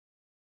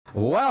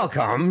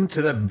Welcome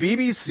to the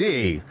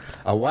BBC,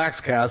 a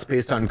WAXcast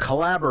based on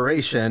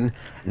collaboration,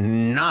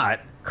 not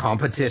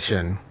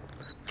competition.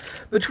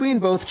 Between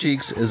both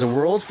cheeks is a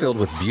world filled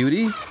with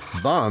beauty,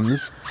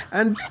 bums,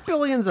 and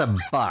billions of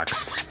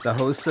bucks. The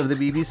hosts of the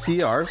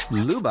BBC are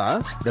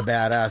Luba, the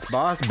badass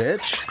boss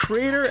bitch,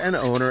 creator and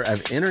owner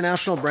of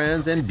international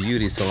brands and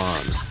beauty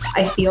salons.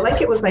 I feel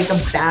like it was like a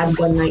bad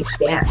one-night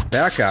stand.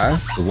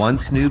 Becca, the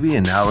once newbie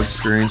and now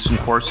experienced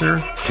enforcer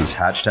who's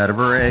hatched out of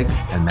her egg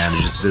and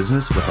manages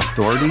business with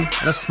authority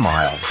and a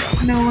smile.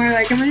 No more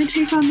like, I'm gonna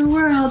take on the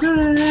world.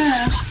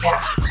 Yeah.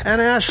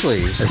 and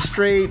Ashley, a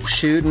straight,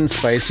 shootin',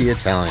 spicy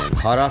Italian.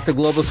 Hot off the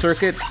global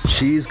circuit,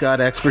 she's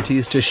got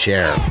expertise to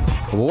share.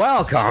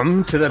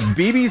 Welcome to the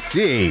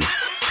BBC.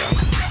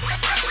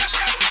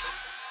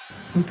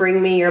 Bring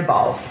me your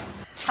balls.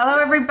 Hello,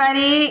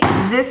 everybody.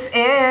 This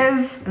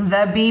is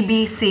the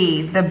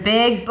BBC, the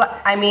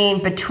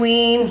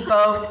between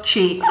both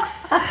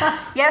cheeks.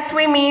 Yes,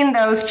 we mean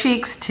those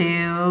cheeks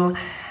too.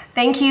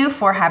 Thank you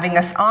for having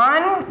us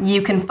on.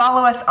 You can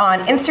follow us on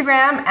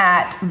Instagram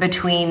at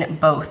Between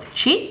Both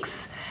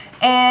Cheeks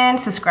and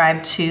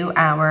subscribe to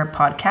our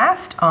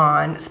podcast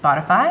on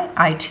Spotify,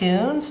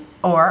 iTunes,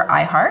 or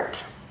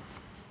iHeart.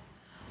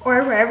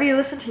 Or wherever you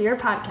listen to your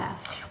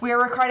podcast. We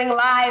are recording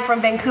live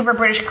from Vancouver,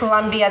 British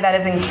Columbia. That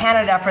is in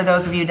Canada, for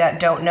those of you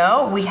that don't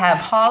know. We have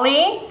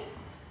Holly.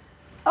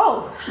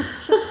 Oh.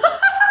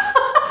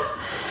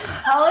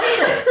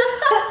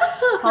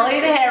 Holly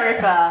the hair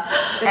ripper.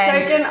 The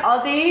token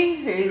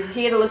Aussie who's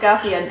here to look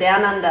after you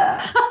down under.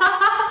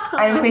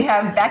 And we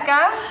have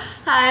Becca.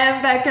 Hi,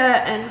 I'm Becca,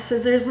 and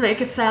scissors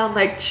make a sound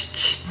like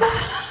ch-ch.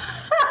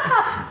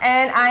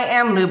 And I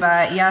am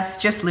Luba. Yes,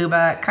 just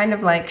Luba, kind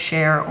of like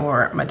Cher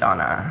or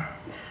Madonna.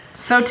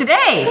 So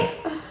today,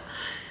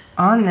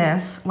 on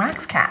this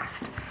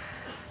WAXcast,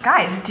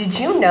 guys, did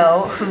you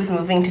know who's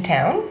moving to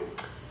town?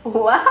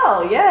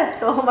 Wow,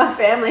 yes. All my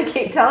family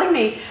keep telling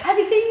me, have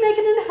you seen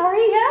Meghan and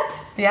Harry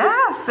yet?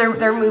 Yes,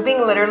 they're moving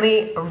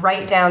literally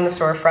right down the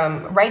street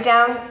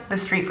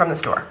from the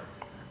store.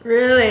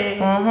 Really?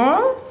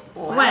 Mm-hmm.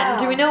 Wow. When?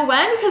 Do we know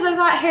when? Because I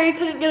thought Harry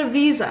couldn't get a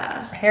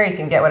visa. Harry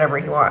can get whatever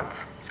he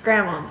wants. His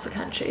grandma owns the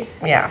country.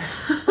 Yeah.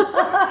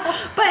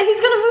 But he's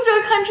gonna move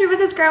to a country with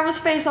his grandma's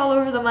face all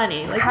over the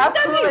money. Like, How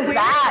wouldn't cool be is weird?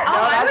 that? Oh,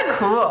 No, I that's would-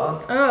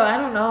 cool. Oh, I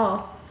don't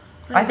know.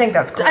 I think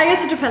that's cool. I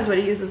guess it depends what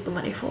he uses the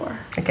money for.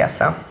 I guess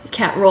so. You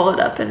can't roll it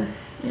up and,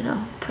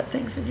 put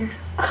things in your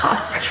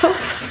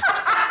nostrils.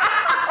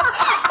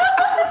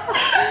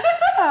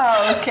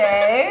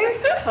 Okay.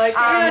 We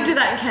don't do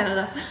that in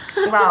Canada.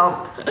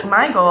 Well,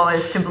 my goal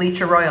is to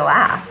bleach a royal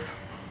ass.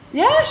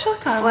 Yeah, she'll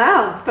come.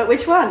 Wow, but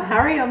which one,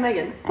 Harry or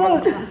Meghan?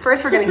 Well,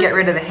 first we're going to get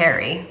rid of the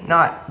Harry,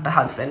 not the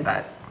husband,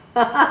 but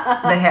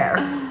the hair.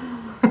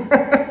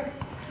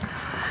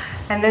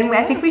 And then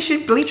I think we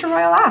should bleach a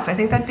royal ass. I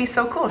think that'd be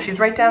so cool. She's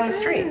right down the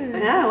street.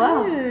 Yeah,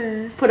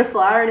 well, put a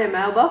flyer in her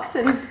mailbox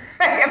and...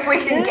 If we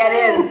can get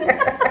in.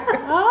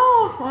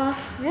 Oh, well,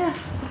 yeah.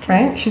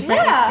 Right? She's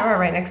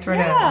right next door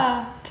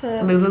Yeah, to to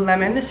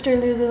Lululemon. Mr.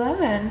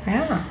 Lululemon.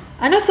 Yeah.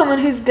 I know someone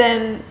who's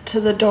been to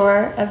the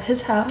door of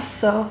his house,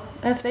 so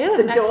if they live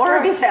The next door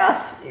of his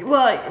house?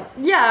 Well,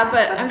 yeah,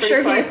 but That's I'm pretty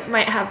sure close. he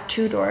might have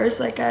two doors,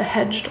 like a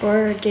hedge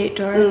door, a gate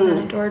door, and then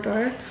a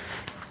door.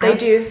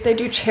 They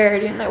do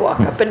charity and they walk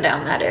up and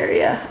down that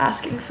area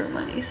asking for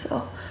money,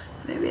 so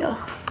maybe I'll...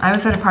 I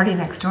was at a party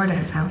next door to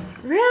his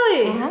house.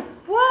 Really? Mhm.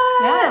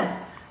 What? Yeah.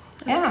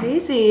 That's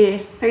crazy.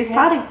 Who's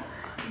party?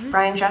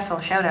 Brian Jessel,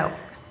 shout out.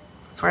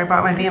 That's where I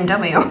bought my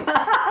BMW.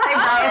 Hey,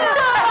 Brian.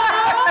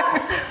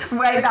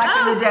 Way back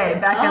in the day.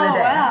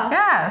 Wow.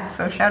 Yeah,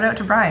 so shout out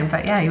to Brian.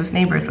 But yeah, he was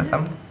neighbors with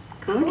him.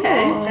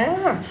 Okay.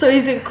 Yeah. So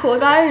he's a cool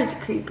guy or is he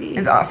creepy?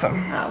 He's awesome.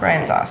 Okay.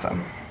 Brian's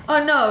awesome. Oh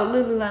no,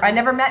 Lululemon. I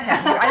never met him.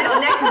 I was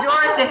next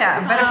door to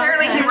him. But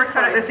apparently he works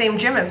out at the same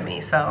gym as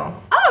me, so.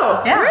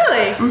 Oh, Yeah.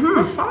 really? Mhm.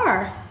 That's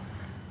far.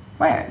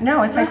 Where?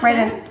 No, it's like Where's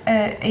right in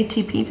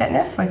ATP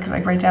Fitness, like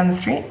right down the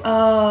street.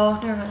 Oh,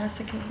 never mind. I was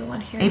thinking of the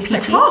one here. I was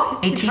APT? like, oh,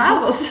 he ATP?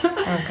 travels.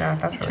 Oh god,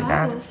 that's really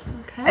bad. Travels.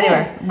 Okay.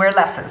 Anyway, we're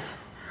Les's.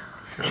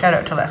 Shout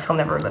out to Les. He'll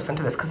never listen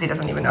to this because he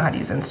doesn't even know how to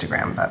use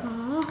Instagram, but.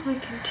 Oh, we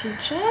can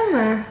teach him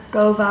or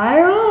go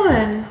viral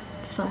and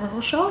someone will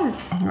show him.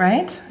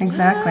 Right?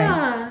 Exactly.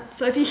 Yeah.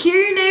 So if you hear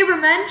your neighbor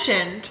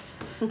mentioned,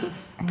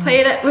 play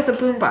it with a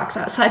boombox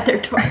outside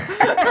their door.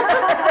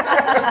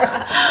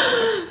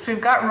 So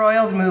we've got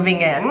Royals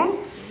moving in.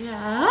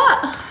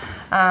 Yeah.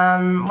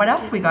 What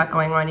else we got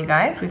going on, you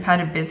guys? We've had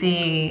a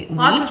busy week.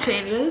 Lots of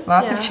changes.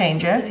 Lots of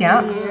changes,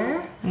 yeah.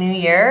 New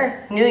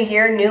year. New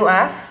year, new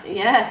us.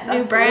 Yes, New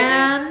absolutely.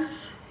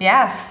 brands.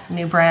 Yes,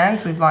 new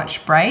brands. We've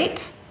launched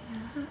Bright.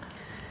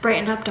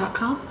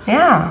 BrightenUp.com.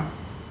 Yeah.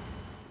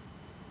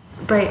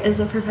 Bright is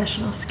a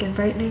professional skin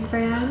brightening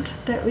brand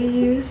that we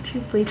use to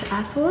bleach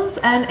assholes,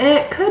 and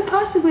it could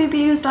possibly be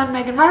used on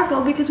Meghan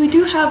Markle because we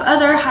do have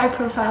other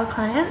high-profile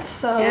clients.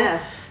 So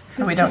Yes.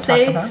 That we who's don't to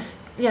say- talk about.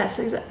 Yes,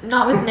 exactly.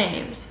 Not with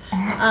names.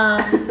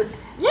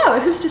 Yeah, Yeah,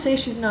 but who's to say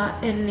she's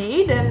not in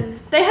need? And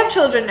they have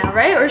children now,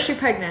 right? Or is she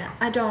pregnant?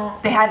 I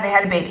don't. They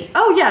had a baby.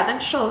 Oh yeah, then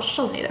she'll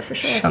need it for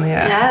sure. She'll need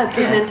it. Yeah,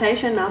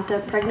 pigmentation after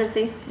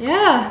pregnancy.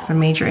 Yeah. It's a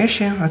major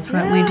issue. That's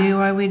what we do.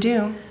 Why we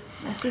do.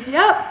 Messes you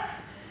up.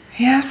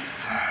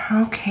 Yes.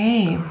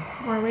 Okay.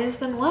 More ways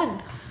than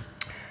one.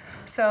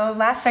 So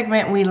last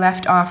segment we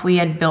left off. We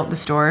had built the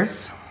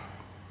stores.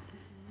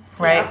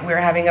 Right, we were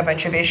having a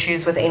bunch of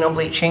issues with anal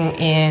bleaching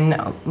in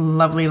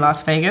lovely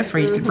Las Vegas,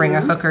 where you could bring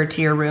a hooker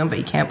to your room, but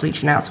you can't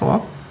bleach an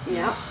asshole.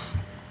 Yeah.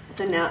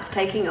 So now it's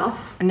taking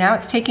off. And now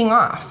it's taking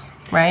off,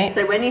 right?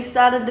 So when you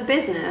started the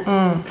business,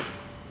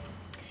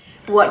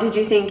 what did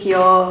you think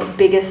your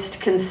biggest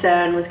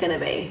concern was going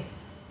to be?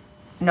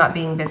 Not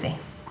being busy.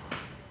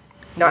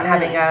 Not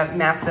having a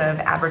massive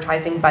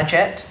advertising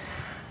budget.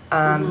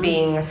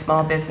 Being a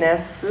small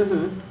business.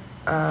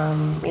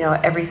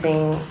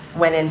 Everything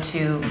went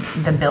into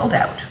the build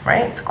out,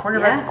 right? It's quarter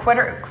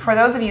for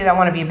those of you that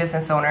want to be a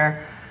business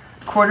owner,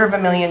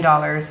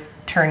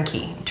 $250,000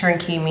 turnkey.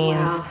 Turnkey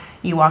means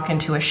you walk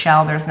into a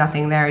shell, there's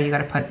nothing there, you got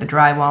to put the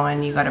drywall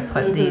in, you got to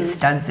put the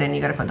studs in,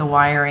 you got to put the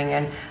wiring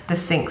in, the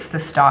sinks, the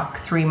stock,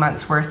 3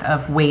 months worth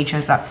of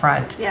wages up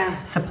front,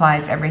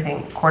 supplies,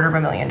 everything,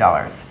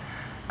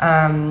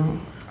 $250,000.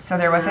 So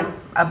there wasn't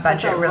a budget.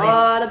 That's a really.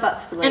 lot of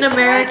butts to lose. In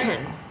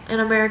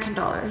American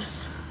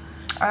dollars.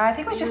 I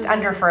think it was just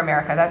under for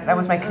America. That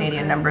was my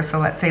Canadian number. So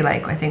let's say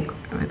I think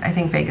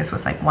Vegas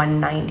was like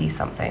 190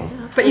 something.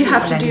 But you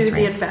have to do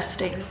the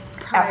investing up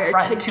prior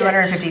front, to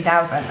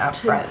 250,000 up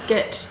front.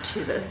 Get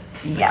to the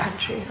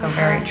yes. country. So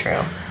very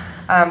true.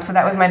 So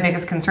that was my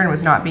biggest concern,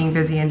 was not being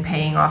busy and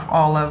paying off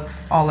all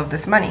of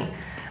this money.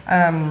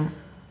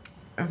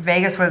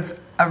 Vegas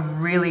was a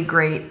really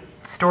great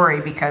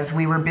story because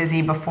we were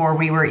busy before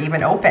we were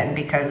even open,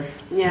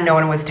 because no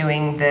one was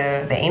doing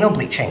the anal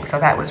bleaching.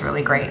 So that was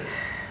really great.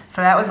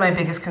 So that was my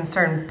biggest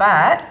concern,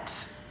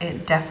 but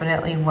it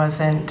definitely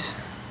wasn't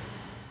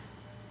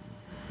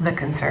the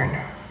concern.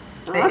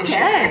 The issue.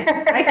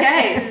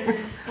 Okay.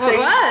 What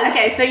was?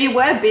 Okay, so you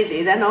were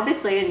busy then,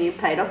 obviously, and you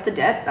paid off the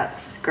debt.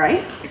 That's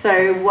great.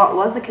 So what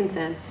was the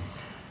concern?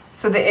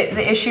 So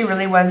the issue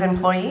really was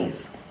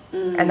employees.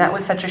 And that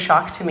was such a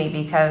shock to me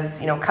because,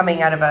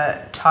 coming out of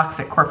a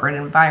toxic corporate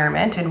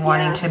environment and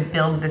wanting to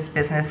build this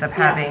business of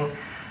having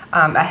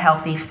a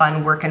healthy,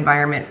 fun work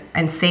environment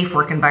and safe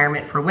work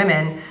environment for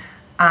women,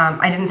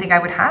 I didn't think I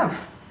would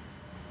have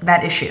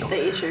that issue.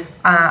 The issue.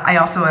 I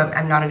also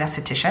am not an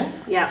esthetician.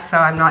 Yeah. So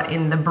I'm not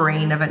in the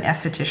brain of an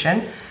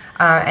esthetician.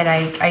 And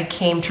I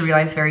came to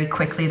realize very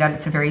quickly that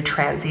it's a very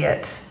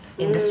transient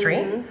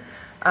industry.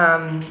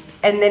 And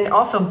then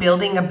also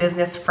building a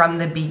business from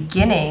the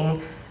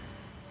beginning,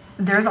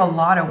 there's a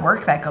lot of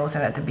work that goes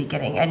in at the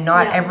beginning, and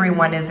not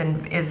everyone is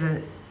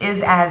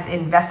as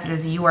invested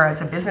as you are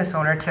as a business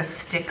owner to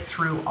stick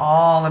through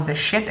all of the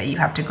shit that you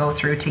have to go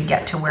through to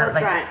get to where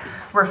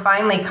we're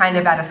finally kind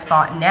of at a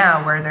spot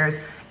now where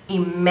there's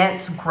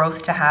immense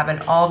growth to have in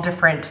all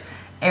different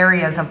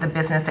areas of the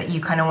business that you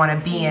kind of want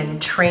to be in: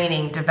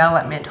 training,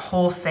 development,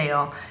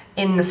 wholesale,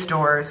 in the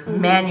stores,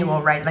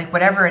 manual, right? Like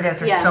whatever it is,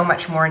 there's so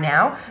much more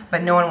now,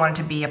 but no one wanted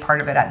to be a part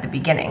of it at the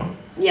beginning.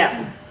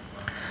 Yeah.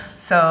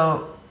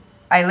 So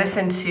I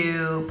listen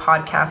to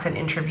podcasts and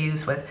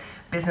interviews with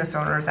business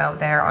owners out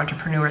there,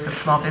 entrepreneurs of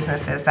small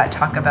businesses that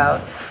talk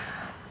about,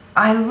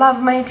 I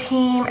love my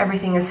team,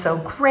 everything is so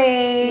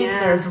great,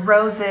 there's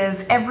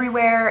roses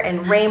everywhere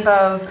and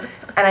rainbows.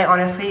 And I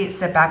honestly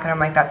sit back and I'm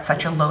like, that's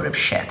such a load of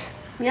shit.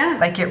 Yeah.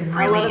 Like it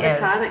really is.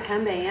 A lot of the is. time it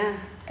can be, yeah.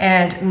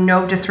 And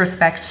no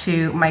disrespect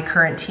to my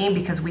current team,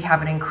 because we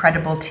have an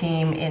incredible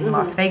team in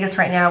Las Vegas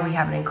right now. We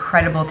have an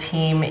incredible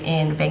team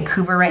in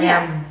Vancouver right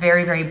now. I'm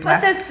very, very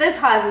blessed. But there's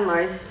highs and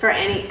lows for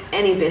any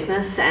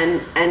business,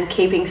 and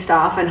keeping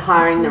staff and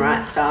hiring the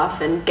right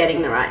staff and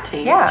getting the right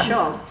team, for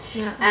sure.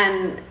 Yeah.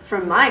 And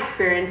from my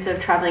experience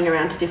of traveling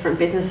around to different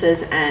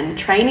businesses and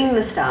training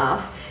the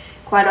staff,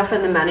 quite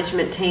often the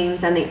management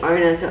teams and the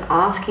owners are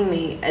asking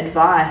me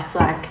advice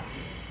like,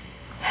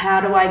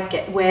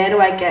 where do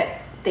I get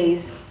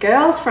these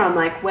girls from?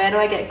 Like, where do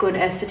I get good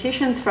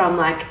estheticians from?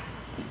 Like,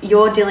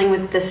 you're dealing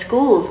with the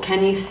schools,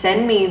 can you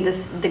send me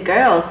the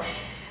girls?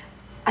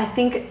 I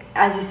think,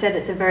 as you said,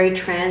 it's a very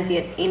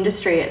transient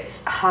industry.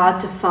 It's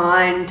hard to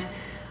find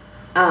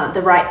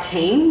the right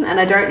team, and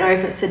I don't know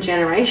if it's a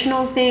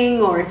generational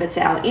thing or if it's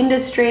our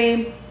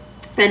industry.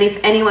 And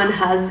if anyone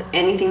has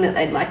anything that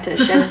they'd like to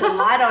shed some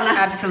light on,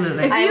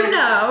 absolutely,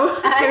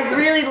 I'd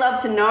really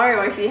love to know.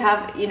 Or if you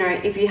have,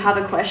 if you have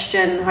a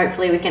question,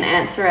 hopefully we can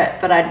answer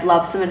it. But I'd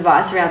love some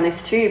advice around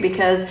this too,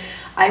 because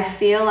I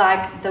feel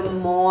like the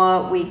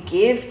more we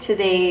give to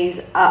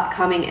these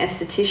upcoming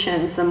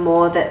estheticians, the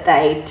more that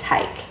they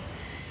take.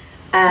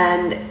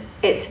 And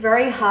it's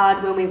very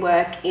hard when we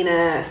work in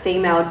a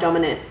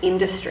female-dominant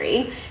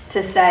industry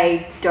to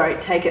say,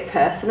 don't take it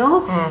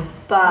personal.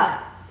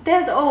 But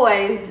there's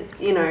always,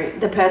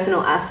 the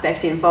personal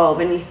aspect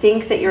involved. And you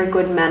think that you're a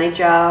good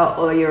manager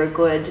or you're a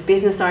good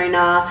business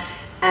owner,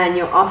 and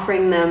you're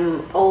offering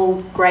them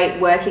all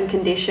great working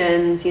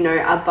conditions, you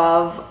know,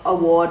 above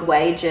award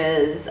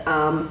wages,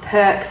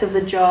 perks of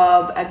the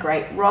job, a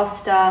great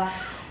roster,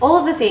 all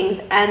of the things,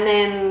 and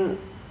then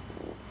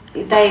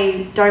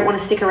they don't want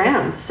to stick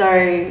around.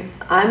 So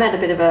I'm at a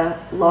bit of a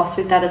loss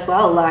with that as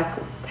well. Like,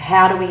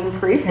 how do we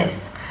improve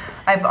this?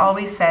 I've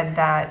always said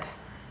that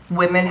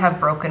women have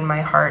broken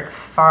my heart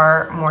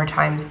far more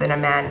times than a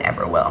man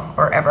ever will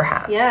or ever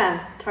has.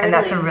 Yeah, totally. And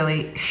that's a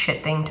really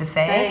shit thing to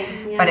say.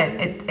 Yeah. But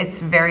it's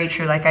very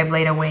true. Like, I've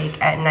laid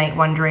awake at night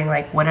wondering,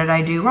 like, what did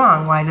I do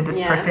wrong? Why did this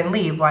person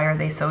leave? Why are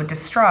they so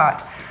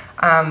distraught?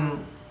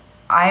 I've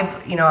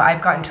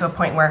gotten to a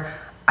point where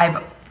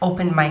I've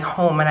opened my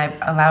home and I've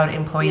allowed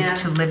employees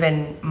to live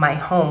in my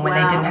home when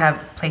they didn't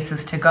have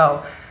places to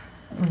go.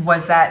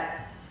 Was that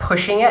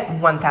pushing it?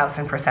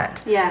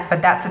 1000%. Yeah.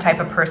 But that's the type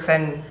of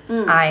person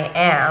I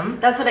am.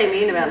 That's what I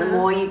mean about the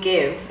more you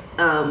give,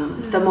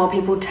 the more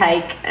people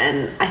take.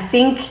 And I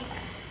think,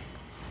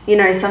 you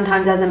know,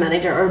 sometimes as a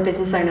manager or a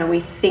business owner, we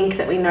think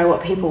that we know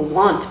what people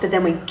want, but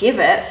then we give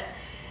it,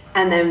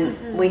 and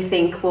then we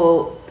think,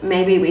 well,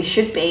 maybe we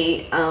should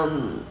be,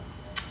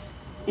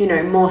 you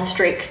know, more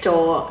strict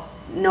or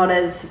not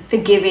as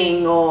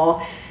forgiving,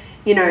 or,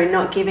 you know,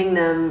 not giving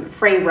them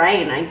free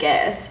rein, I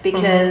guess,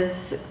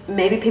 because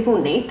maybe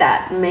people need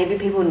that. Maybe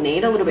people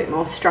need a little bit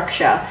more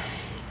structure.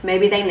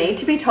 Maybe they need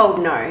to be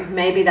told no.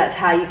 Maybe that's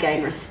how you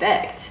gain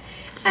respect.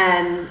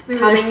 And maybe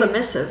they're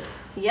submissive.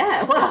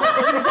 Yeah, well,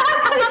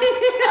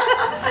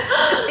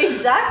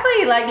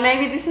 exactly. Like,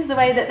 maybe this is the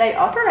way that they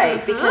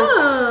operate,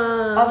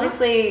 because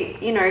obviously,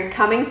 you know,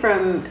 coming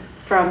from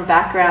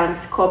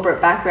backgrounds, corporate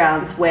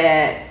backgrounds,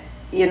 where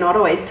you're not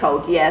always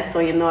told yes,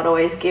 or you're not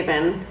always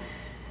given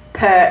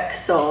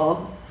perks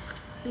or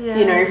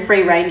you know,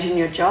 free range in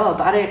your job.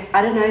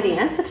 I don't know the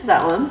answer to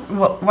that one.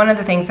 Well, one of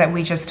the things that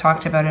we just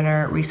talked about in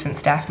our recent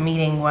staff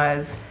meeting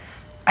was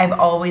I've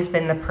always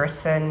been the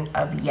person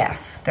of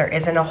yes. There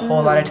isn't a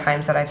whole lot of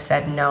times that I've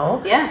said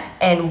no. Yeah.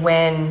 And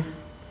when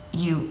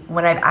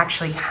I've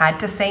actually had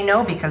to say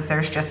no because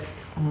there's just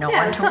no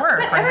one to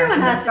work, or there's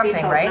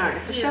something, right? No,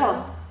 for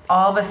sure.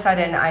 All of a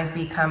sudden, I've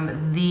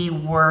become the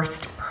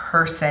worst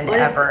person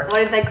ever. What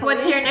did they call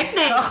What's you? your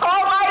nickname?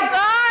 Oh my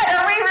God!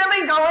 Are we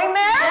really going there?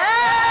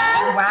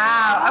 Yes.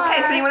 Wow.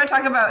 Okay, so you want to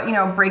talk about, you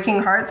know,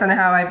 breaking hearts and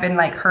how I've been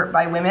like hurt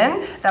by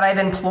women that I've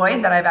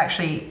employed, that I've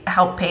actually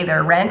helped pay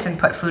their rent and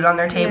put food on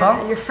their table.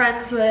 Yeah, you're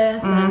friends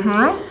with.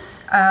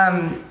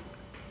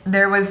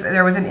 There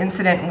was an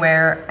incident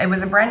where it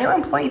was a brand new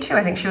employee too.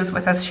 I think she was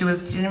with us. She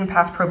didn't even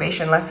pass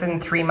probation, less than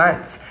 3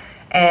 months.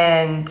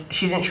 And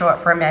she didn't show up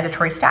for a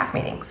mandatory staff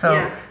meeting.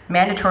 So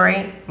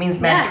mandatory means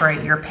mandatory.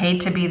 You're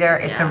paid to be there.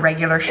 It's a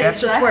regular shift. It's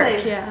just work,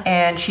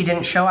 And she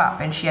didn't show up.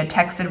 And she had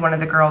texted one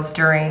of the girls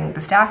during the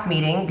staff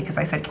meeting, because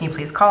I said, can you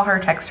please call her,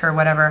 text her,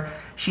 whatever.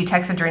 She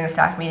texted during the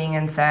staff meeting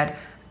and said,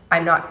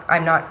 I'm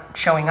not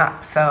showing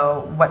up.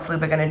 So what's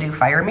Luba going to do,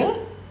 fire me?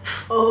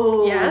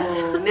 Oh,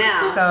 yes.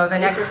 Now. So the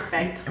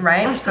disrespect.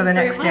 So the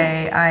next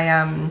day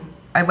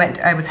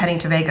I was heading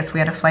to Vegas. We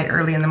had a flight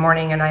early in the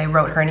morning, and I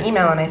wrote her an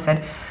email and I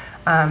said,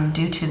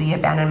 due to the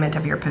abandonment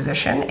of your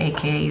position,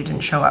 aka you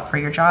didn't show up for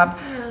your job,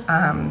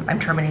 I'm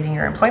terminating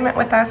your employment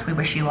with us. We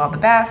wish you all the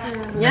best,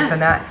 this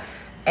and that.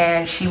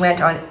 And she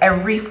went on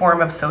every form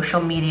of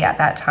social media at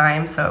that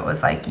time, so it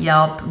was like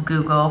Yelp,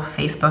 Google,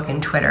 Facebook,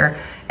 and Twitter,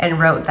 and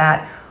wrote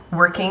that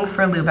working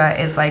for Luba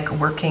is like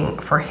working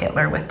for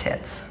Hitler with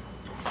tits.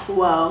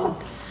 Whoa.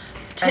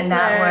 And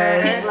that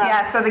was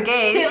so the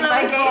gays,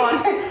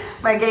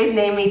 my gays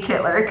named me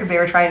Titler because they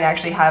were trying to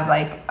actually have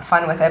like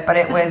fun with it, but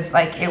it was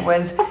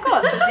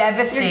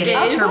devastating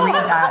to read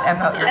that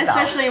about yourself,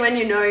 especially when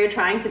you know you're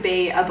trying to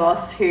be a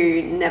boss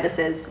who never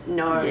says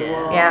no, or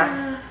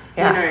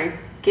you know,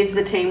 gives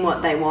the team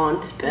what they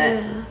want.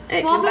 But it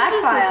small can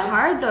business backfire. is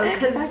hard though,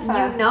 because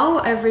you know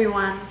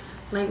everyone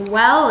like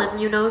well, and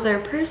you know their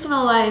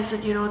personal lives,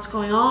 and you know what's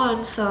going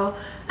on. So,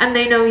 and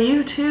they know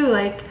you too,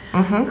 like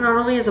not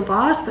only as a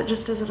boss but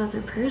just as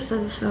another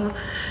person. So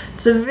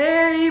it's a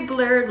very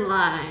blurred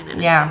line,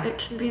 and it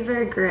can be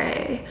very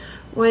gray.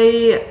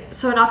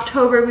 So in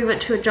October we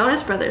went to a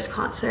Jonas Brothers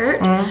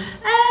concert, and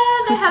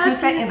who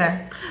sent you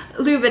there?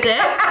 Luba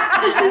did.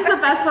 She's the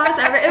best boss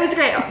ever. It was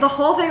great. The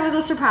whole thing was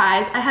a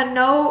surprise. I had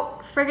no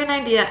friggin'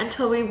 idea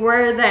until we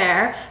were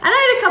there, and I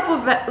had a couple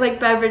of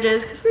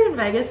beverages because we were in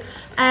Vegas.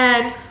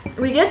 And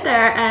we get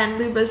there, and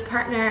Luba's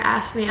partner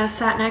asked me, I was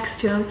sat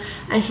next to him,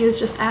 and he was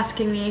just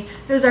asking me,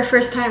 it was our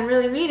first time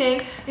really meeting,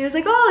 and he was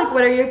like, oh, like,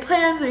 what are your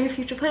plans? What are your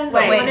future plans?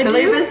 What do you want to do?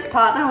 Luba's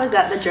partner was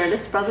at the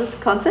Jonas Brothers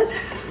concert?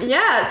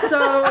 Yeah, so,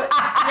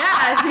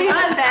 he was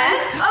a fan?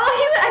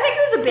 Oh, I think he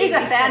was a babysitter. He's a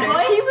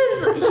fanboy?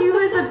 He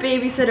was a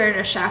babysitter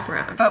and a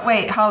chaperone. But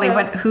wait, Holly,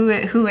 who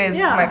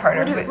is my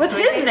partner? What's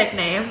his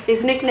nickname?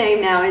 His nickname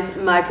now is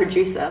My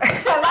Producer.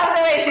 I love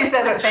the way she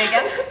says it. Say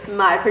again.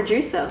 My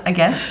Producer.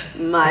 Again?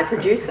 My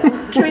Producer.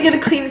 Can we get a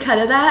clean cut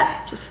of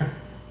that? Just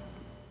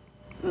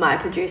My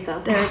Producer.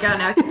 There we go.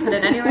 Now I can put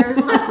it anywhere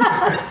we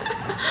want.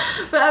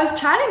 But I was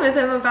chatting with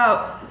him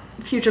about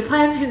future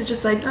plans. He was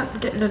just like,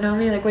 getting to know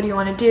me, like, what do you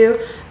want to do?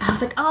 And I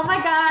was like, oh my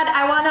God,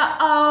 I want to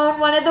own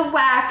one of the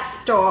wax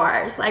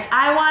stores. Like,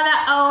 I want to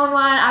own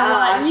one. I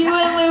want you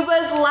and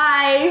Luba's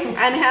life.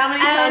 And how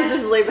many times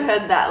has Luba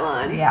heard that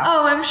line? Yeah.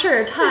 Oh, I'm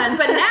sure a ton.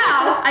 But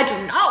now I do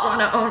not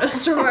want to own a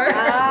store.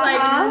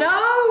 Like,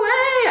 no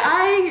way.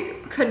 I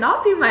could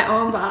not be my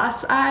own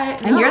boss.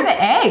 And you're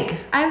the egg.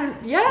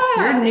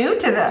 You're new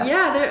to this.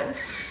 Yeah.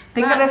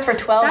 Think of this for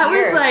 12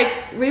 years. That was like,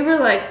 we were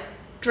like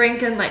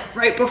drinking like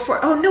right before.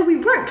 Oh no, we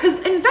weren't, because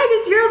in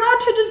Vegas you're allowed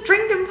to just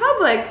drink in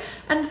public,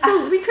 and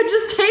so we could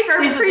just take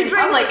our free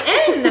drinks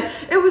in.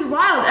 It was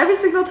wild. Every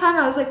single time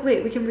I was like,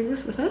 wait, we can bring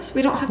this with us.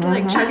 We don't have to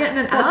like chug it in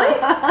an alley.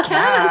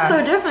 Canada is so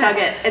different. Chug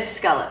it. It's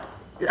scull it.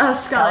 Oh,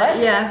 scull it.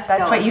 Yeah.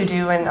 That's what you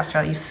do in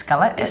Australia. You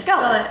scull it.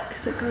 Scull it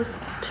because it goes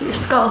to your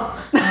skull.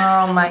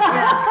 Oh my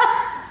God.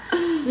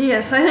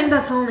 Yes, I think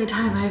that's the only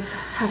time I've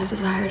had a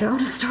desire to own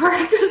a store.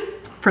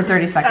 For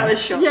 30 seconds. That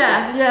was shocking.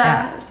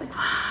 Yeah. I was like,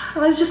 wow. I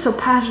was just so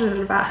passionate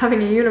about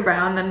having a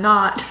unibrow and then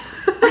not.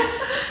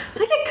 It's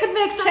like it could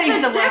make such Change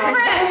a the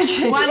difference.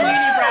 world. One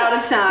unibrow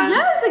at a time.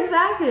 Yes,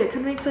 exactly. It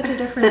could make such a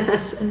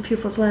difference in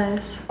people's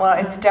lives. Well,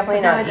 it's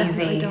definitely But no, not I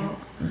definitely easy don't.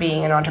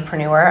 being an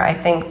entrepreneur. I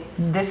think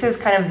this is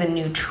kind of the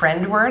new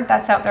trend word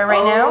that's out there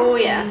right now. Oh,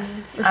 yeah.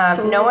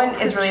 No one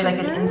is really like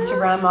an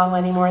Instagram model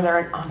anymore. They're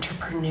an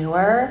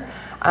entrepreneur.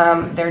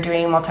 They're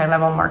doing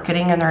multi-level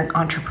marketing and they're an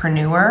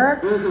entrepreneur,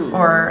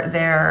 or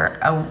they're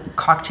a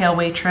cocktail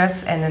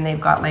waitress and then they've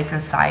got like a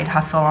side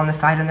hustle on the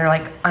side and they're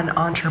like an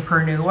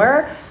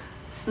entrepreneur.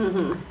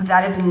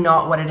 That is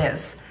not what it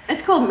is.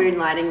 It's called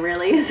moonlighting,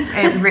 really, isn't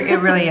it? It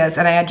really is.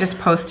 And I had just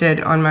posted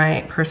on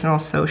my personal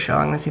social,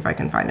 I'm going to see if I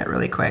can find it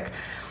really quick,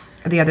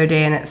 the other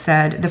day, and it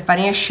said, the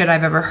funniest shit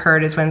I've ever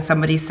heard is when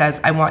somebody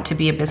says, I want to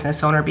be a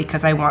business owner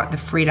because I want the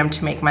freedom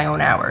to make my own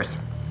hours.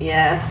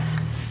 Yes.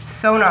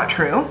 So not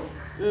true.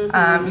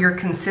 You're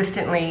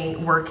consistently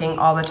working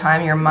all the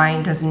time. Your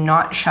mind does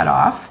not shut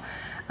off.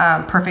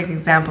 Perfect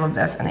example of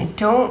this, and I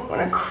don't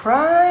want to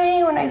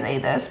cry when I say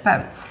this,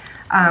 but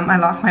I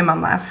lost my mom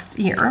last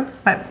year,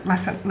 but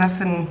less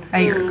than a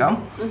year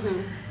ago.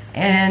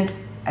 And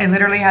I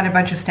literally had a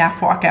bunch of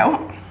staff walk out.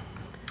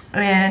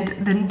 And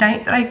the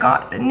night that I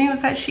got the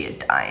news that she had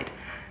died,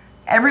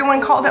 everyone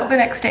called out the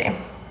next day.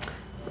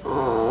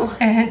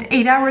 And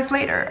 8 hours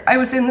later, I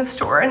was in the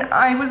store and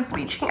I was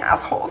bleaching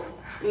assholes.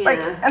 Yeah. Like,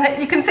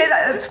 and you can say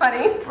that it's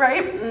funny,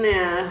 right?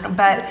 Yeah.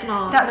 But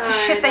that's the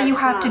shit that you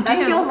have to do.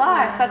 That's your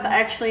life. That's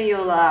actually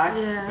your life.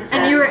 Yeah.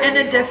 And you were in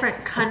a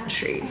different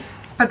country.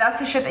 But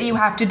that's the shit that you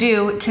have to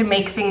do to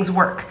make things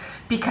work,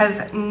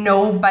 because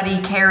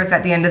nobody cares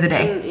at the end of the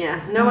day. Yeah.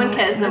 No one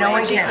cares. No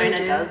one cares.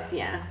 Owner does.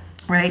 Yeah.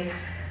 Right?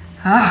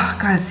 Oh,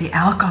 God, it's the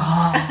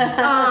alcohol.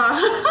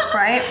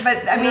 Right?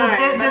 But, I mean,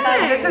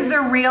 this is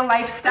the real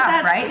life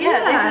stuff, right?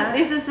 Yeah.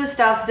 This is the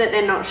stuff that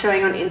they're not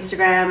showing on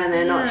Instagram and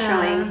they're not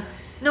showing.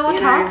 No one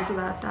talks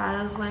about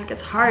that. As when it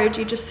gets hard,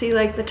 you just see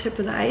like the tip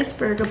of the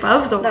iceberg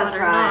above the water,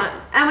 not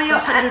and we the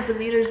hundreds of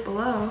meters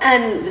below.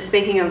 And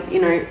speaking of,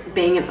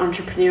 being an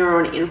entrepreneur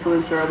or an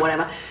influencer or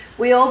whatever,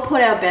 we all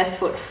put our best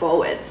foot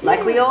forward.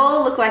 Like, we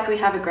all look like we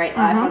have a great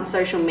life on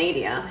social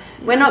media.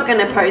 We're not going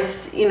to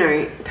post,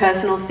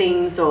 personal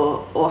things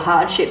or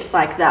hardships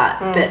like that.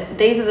 But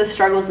these are the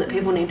struggles that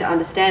people need to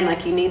understand.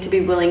 Like, you need to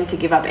be willing to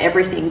give up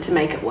everything to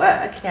make it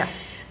work. Yeah.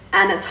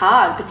 And it's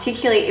hard,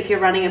 particularly if you're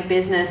running a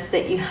business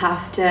that you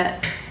have to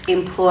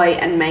employ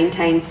and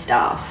maintain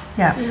staff.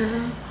 Yeah.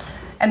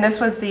 And this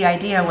was the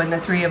idea when the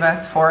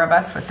four of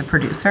us with the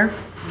producer,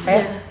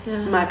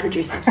 My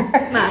producer.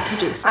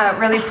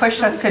 really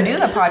pushed us to do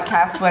the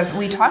podcast. Was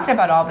we talked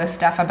about all this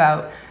stuff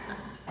about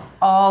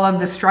all of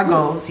the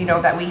struggles,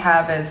 that we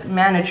have as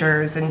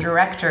managers and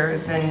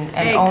directors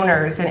and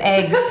owners and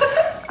eggs.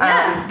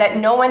 That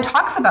no one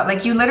talks about.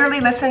 Like, you literally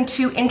listen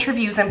to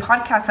interviews and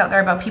podcasts out there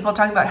about people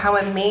talking about how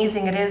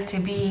amazing it is to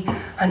be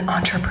an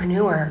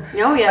entrepreneur.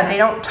 Oh, yeah. But they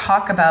don't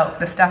talk about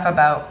the stuff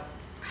about,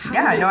 I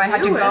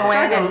had to go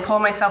in and pull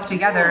myself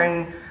together.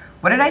 And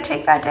what did I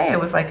take that day? It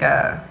was like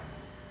a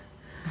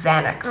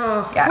Xanax.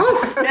 Yes.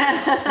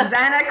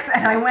 Xanax,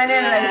 and I went in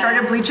and I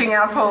started bleaching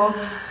assholes.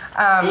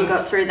 You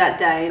got through that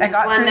day. I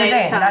got through the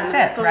day. That's it,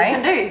 That's all right?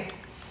 you can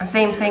do.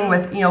 Same thing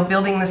with,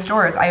 building the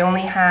stores. I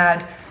only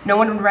had... No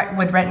one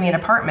would rent me an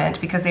apartment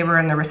because they were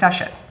in the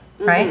recession,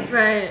 right?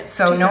 Right.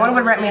 So no one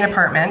would rent me an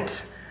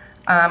apartment.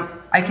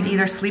 I could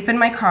either sleep in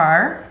my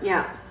car,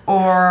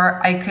 or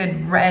I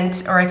could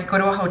rent, or I could go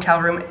to a hotel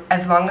room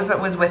as long as it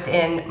was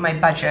within my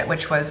budget,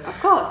 which was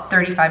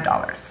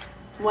 $35.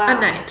 Wow.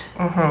 A night.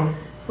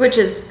 Which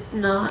is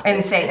not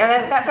insane.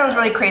 And that sounds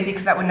really crazy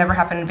because that would never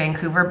happen in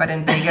Vancouver, but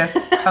in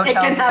Vegas,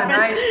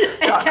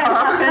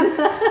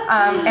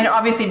 hotelsTonight.com. And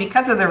obviously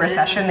because of the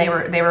recession, they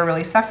were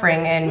really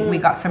suffering, and we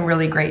got some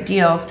really great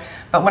deals.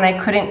 But when I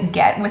couldn't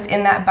get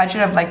within that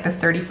budget of like the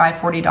 $35,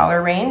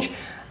 $40 range,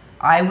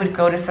 I would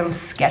go to some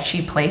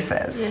sketchy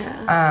places.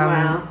 Yeah.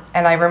 Wow.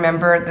 And I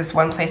remember this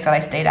one place that I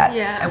stayed at.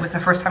 Yeah. It was the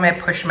first time I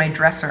pushed my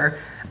dresser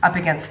up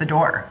against the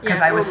door because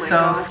Yeah. I was Oh my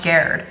so gosh.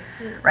 scared.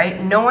 Right?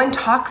 No one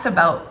talks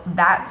about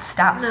that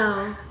stuff.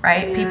 No.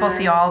 Right? Yeah. People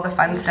see all the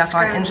fun stuff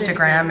on Scrounging,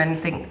 Instagram and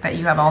think that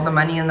you have all the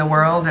money in the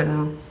world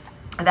and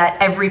that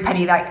every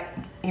penny that,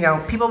 you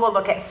know, people will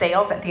look at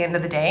sales at the end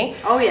of the day.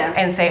 Oh, yeah.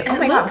 And say, oh It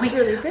my God, looks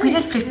really we big,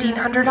 did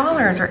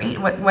 $1,500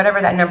 or whatever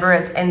that number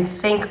is, and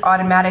think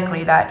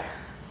automatically that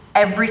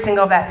every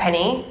single of that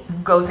penny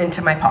goes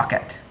into my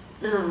pocket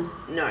No.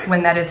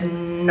 when that is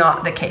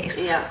not the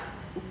case. Yeah.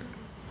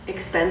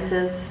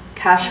 Expenses,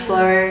 cash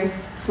flow,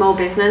 small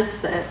business,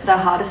 the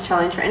hardest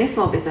challenge for any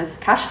small business,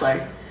 cash flow.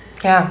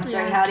 Yeah. So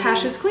Yeah, how do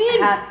cash you, is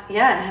queen.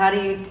 How do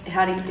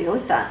you deal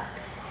with that?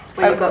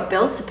 When you've got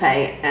bills to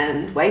pay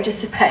and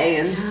wages to pay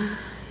and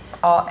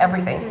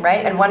Everything,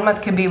 right? And 1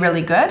 month can be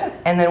really good,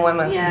 and then 1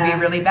 month can Yeah.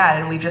 be really bad,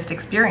 and we've just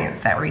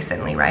experienced that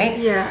recently, right?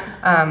 Yeah.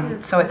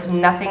 So it's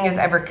nothing is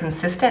ever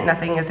consistent,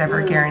 nothing is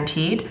ever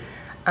guaranteed.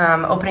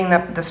 Opening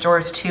up the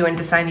stores too and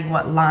deciding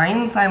what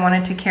lines I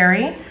wanted to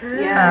carry.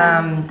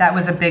 Yeah. That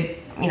was a big,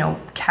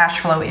 cash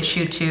flow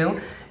issue too.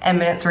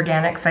 Eminence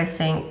Organics, I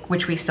think,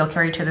 which we still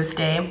carry to this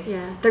day. Yeah.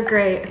 They're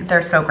great.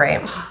 They're so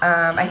great.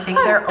 I think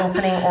their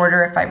opening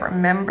order, if I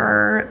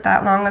remember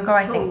that long ago,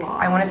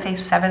 I want to say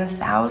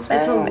 7,000.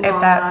 It's a If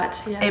that,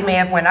 lot, yeah. it may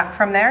have went up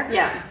from there.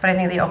 Yeah. But I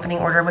think the opening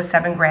order was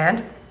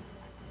 $7,000.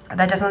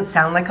 That doesn't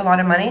sound like a lot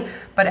of money,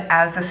 but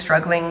as a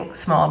struggling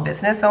small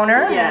business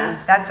owner, Yeah.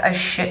 that's a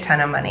shit ton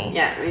of money.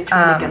 Yeah, when you're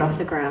trying to get off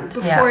the ground.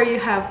 Before you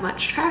have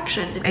much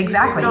traction. If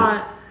Exactly. You're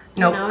not,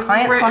 No you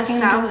clients weren't walking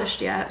in the door.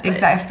 established yet. but-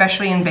 Exactly,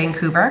 especially in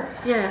Vancouver.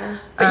 Yeah.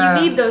 But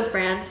you need those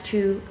brands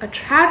to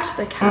attract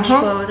the cash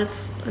flow, and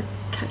it's a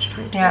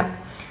catch-22. Yeah.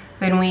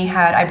 Then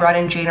I brought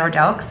in Jane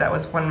Ardell because that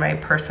was one of my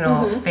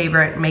personal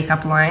favorite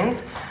makeup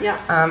lines. Yeah.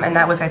 And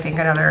that was, I think,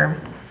 another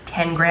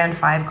 10 grand,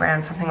 5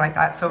 grand, something like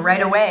that. So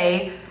right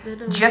away,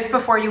 just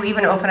before you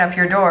even open up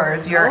your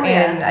doors, you're Oh,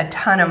 yeah. in a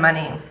ton of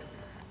money.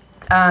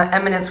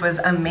 Eminence was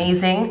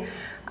amazing.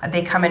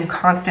 They come in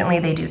constantly.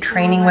 They do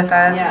training with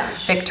us. Yeah.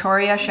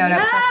 Victoria, shout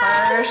out to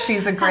her.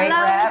 She's a great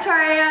Hello, rep.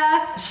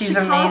 Victoria. She's she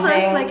calls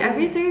amazing. us like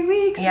every 3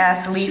 weeks.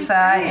 Yes, She's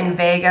Lisa great. in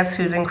Vegas,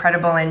 who's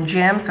incredible in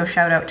gym. So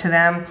shout out to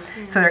them.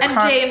 So they're And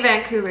Jay in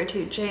Vancouver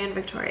too. Jay and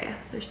Victoria.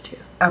 There's 2.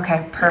 Okay,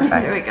 There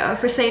perfect. we go.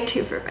 If we're saying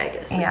 2 for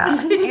Vegas. Yeah. We're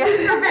saying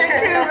 2 for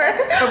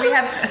Vancouver. But we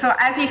have, so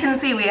as you can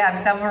see, we have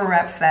several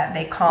reps that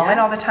they call in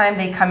all the time.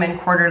 They come in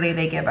quarterly.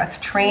 They give us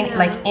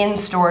like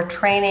in-store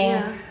training.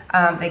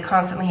 Yeah. They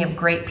constantly have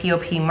great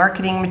POP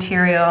marketing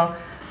material.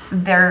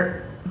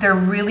 They're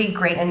really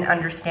great in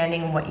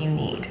understanding what you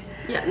need.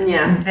 Yeah.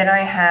 Yeah. Then I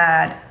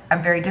had a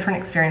very different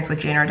experience with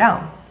Jane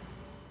Ardell.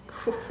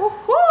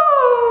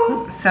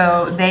 Woo-hoo.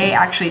 So they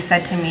actually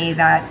said to me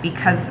that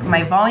because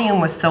my volume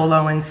was so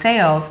low in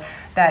sales,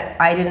 that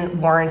I didn't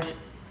warrant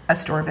a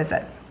store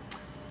visit.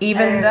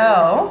 Even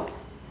though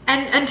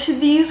And to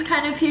these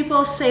kind of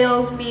people,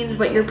 sales means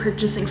what you're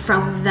purchasing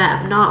from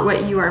them, not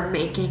what you are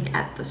making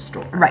at the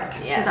store. Right.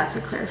 So Yes. that's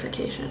a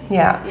clarification.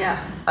 Yeah.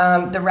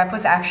 Yeah. The rep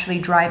was actually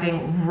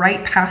driving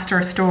right past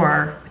our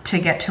store to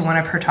get to one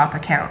of her top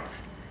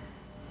accounts.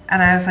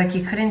 And I was like,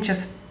 you couldn't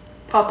just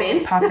Pop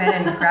in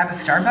and grab a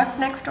Starbucks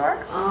next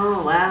door?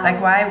 Oh, wow. Like,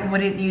 why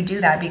wouldn't you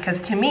do that? Because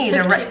to me,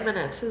 15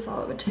 minutes is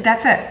all it would take.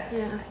 that's it.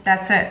 Yeah.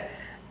 That's it.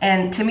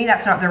 And to me,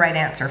 that's not the right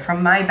answer.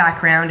 From my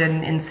background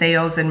in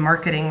sales and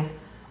marketing,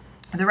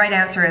 the right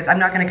answer is I'm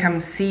not going to come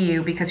see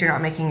you because you're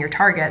not making your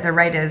target. The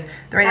right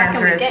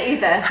answer is get you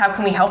there? how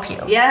can we help you?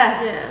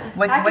 Yeah. Yeah.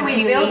 What How can do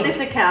we you build need?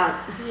 this account?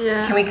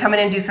 Yeah. Can we come in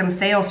and do some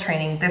sales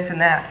training, this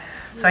and that?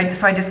 So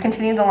I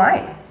discontinued the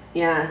line.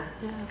 Yeah.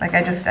 Like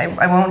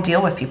I won't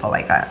deal with people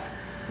like that.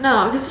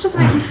 No, because it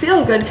doesn't make you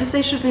feel good, because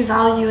they should be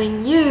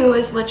valuing you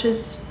as much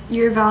as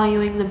you're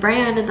valuing the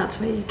brand, and that's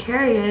why you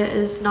carry it,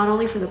 is not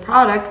only for the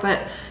product, but,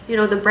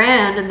 the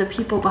brand and the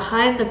people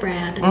behind the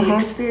brand and the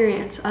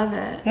experience of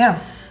it.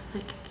 Yeah.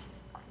 Like,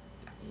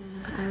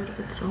 I would have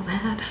been so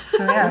mad.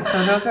 So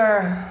those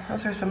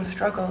are some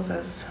struggles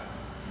as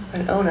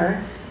an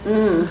owner.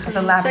 The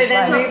So lavish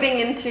then life. moving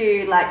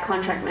into like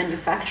contract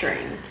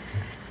manufacturing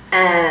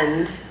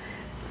and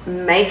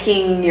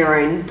making your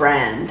own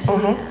brand.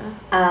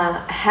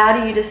 How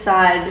do you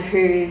decide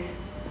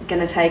who's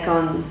going to take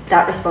on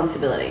that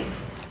responsibility?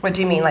 What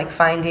do you mean, like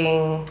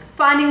finding?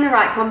 Finding the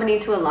right company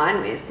to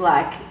align with.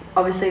 Like,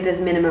 obviously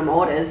there's minimum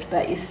orders,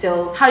 but you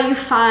still... How do you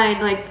find,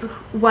 like,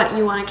 what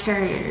you want to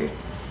carry in your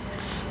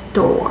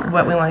store?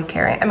 What we want to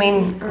carry. I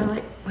mean, Or,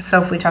 like,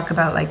 so if we talk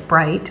about like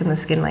Bright and the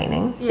skin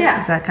lightening, Yeah.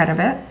 is that kind of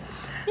it?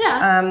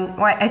 yeah.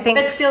 Well, I think.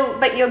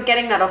 But you're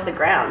getting that off the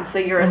ground. So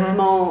you're a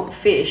small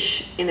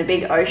fish in a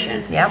big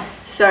ocean. Yeah.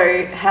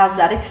 So how's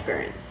that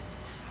experience?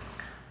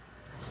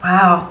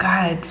 Wow,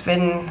 God, it's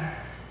been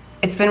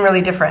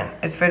really different.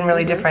 It's been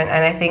really different,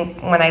 and I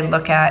think when I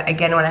look at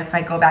if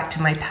I go back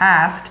to my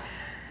past,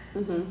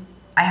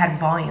 I had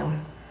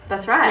volume.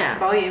 That's right. Yeah.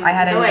 Volume. I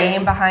had is a always-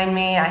 name behind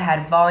me. I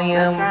had volume.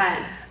 That's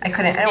right. I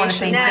don't want to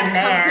say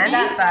demand,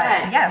 That's but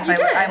right. yes, You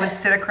did. I would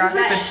sit across It's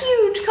a the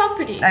huge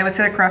company. I would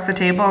sit across the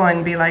table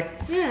and be like,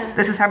 Yeah.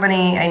 this is how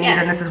many I need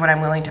Yeah. and this is what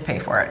I'm willing to pay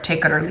for it.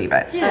 Take it or leave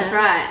it. Yeah. That's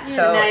right.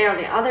 So- So now you're on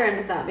the other end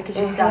of that because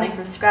you're starting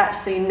from scratch,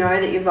 so you know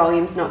that your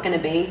volume's not going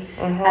to be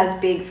as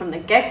big from the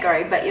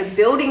get-go, but you're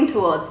building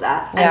towards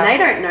that, and Yeah. they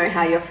don't know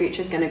how your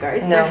future's going to go.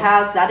 So No.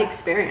 how's that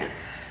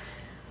experience?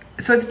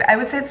 So I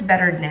would say it's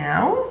better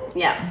now,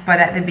 Yeah. but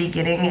at the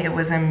beginning it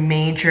was a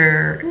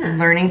major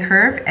learning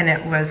curve and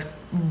it was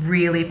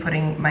really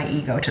putting my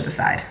ego to the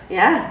side.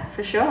 Yeah,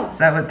 for sure.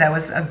 So that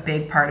was a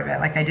big part of it.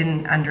 Like I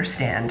didn't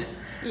understand.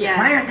 Yeah.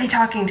 Why aren't they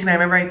talking to me? I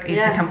remember I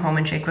used to Yeah. come home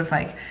and Jake was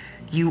like,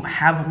 you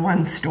have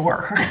one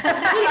store.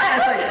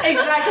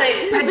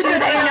 Exactly. But do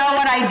they know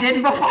what I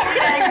did before?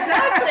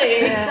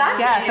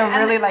 Exactly. Yeah, so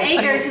really, and like,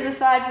 ego putting- to the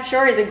side for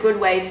sure is a good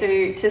way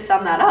to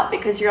sum that up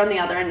because you're on the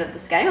other end of the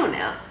scale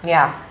now.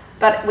 Yeah.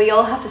 But we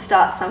all have to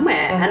start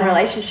somewhere, and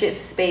relationships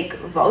speak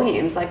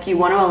volumes. Like you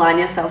want to align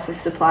yourself with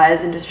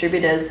suppliers and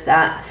distributors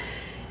that,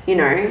 you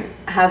know,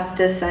 have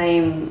the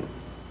same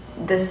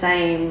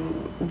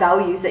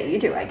values that you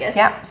do, I guess.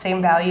 Yeah,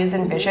 same values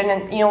and vision.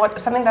 And you know what,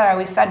 something that I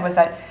always said was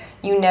that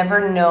you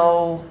never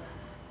know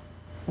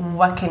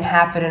what can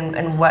happen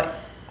and what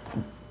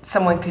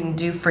someone can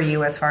do for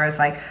you as far as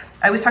like,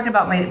 I was talking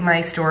about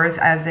my stores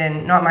as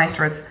in, not my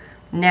stores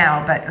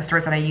now, but the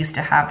stores that I used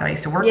to have that I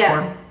used to work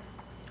Yeah. for.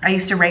 I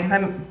used to rank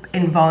them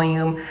in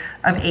volume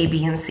of A,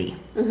 B, and C.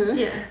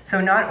 Yeah. So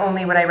not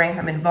only would I rank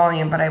them in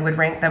volume, but I would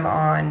rank them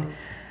on,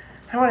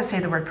 I don't want to say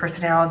the word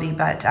personality,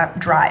 but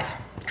drive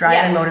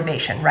Yeah. and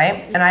motivation,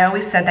 right? And I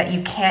always said that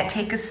you can't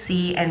take a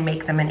C and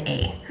make them an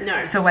A.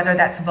 No. So whether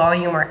that's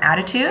volume or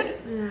attitude,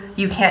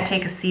 you can't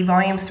take a C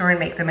volume store and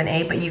make them an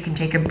A, but you can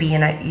take a B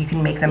and you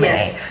can make them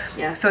Yes.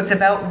 an A. Yes. So it's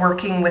about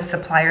working with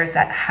suppliers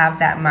that have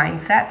that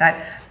mindset that,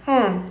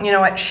 you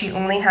know what, she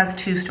only has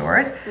 2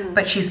 stores,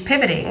 but she's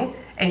pivoting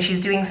and she's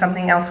doing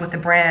something else with the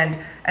brand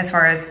as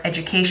far as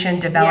education,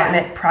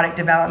 development, product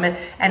development,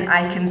 and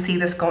I can see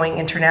this going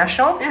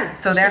international. Yeah.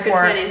 So She therefore,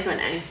 could turn into an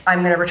A. I'm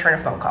going to return a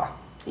phone call.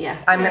 Yeah.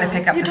 I'm going to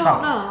pick up You the don't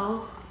phone.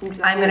 know.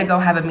 I'm going to go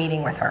have a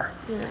meeting with her.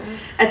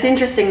 It's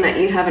interesting that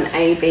you have an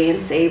A, B,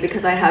 and C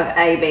because I have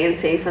A, B, and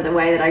C for the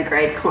way that I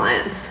grade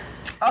clients.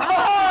 Oh!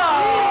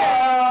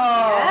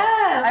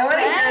 I want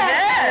to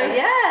hear this.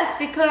 Yes,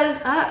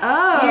 because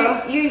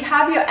Uh-oh. you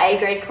have your A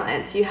grade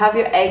clients. You have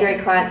your A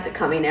grade clients that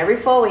come in every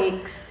 4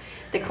 weeks.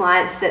 The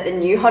clients that the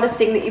new hottest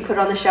thing that you put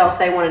on the shelf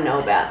they want to know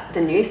about.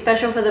 The new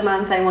special for the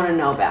month they want to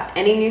know about.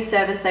 Any new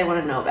service they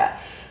want to know about.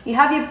 You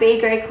have your B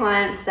grade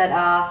clients that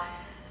are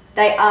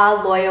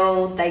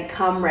loyal, they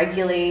come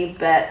regularly,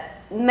 but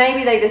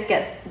maybe they just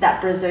get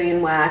that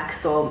Brazilian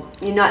wax, or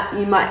you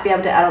might be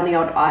able to add on the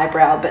odd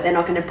eyebrow, but they're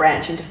not going to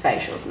branch into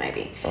facials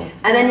maybe.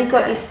 And then you've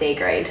got your C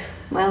grade,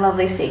 my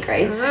lovely C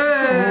grades.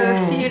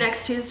 See you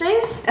next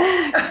Tuesdays?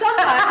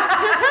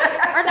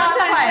 Or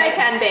sometimes they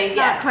can be,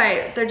 yeah. Not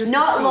quite. They're just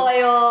Not a C.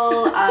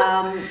 loyal,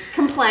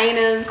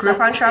 complainers. Groupon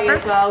that's a C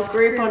shoppers? as well.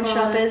 Groupon Groupon.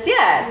 shoppers,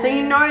 yeah. So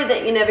you know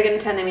that you're never going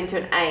to turn them into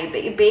an A,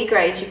 but your B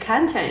grades you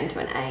can turn into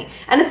an A,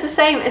 and it's the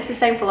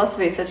same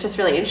philosophy. So it's just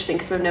really interesting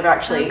because we've never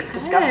actually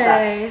discussed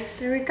that. Okay,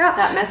 there we go.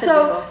 That method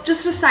So, before.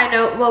 just a side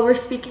note, while we're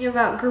speaking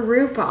about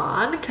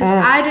Groupon, because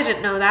I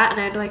didn't know that,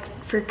 and I'd like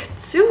for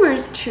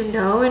consumers to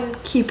know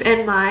and keep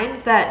in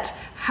mind that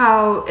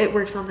how it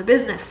works on the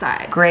business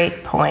side.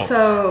 Great point.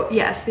 So,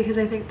 yes, because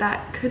I think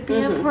that could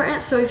be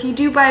important. So, if you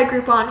do buy a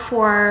Groupon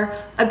for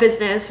a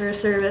business or a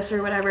service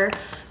or whatever,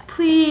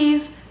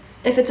 please,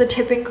 if it's a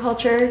tipping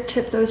culture,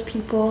 tip those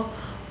people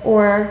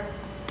or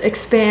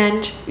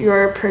expand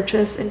your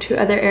purchase into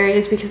other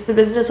areas because the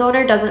business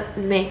owner doesn't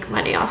make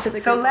money off of the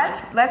So Groupon.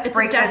 let's It's a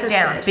break this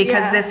down deficit,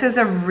 because yeah. this is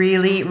a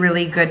really,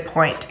 really good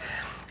point.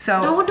 So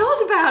No one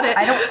knows about it.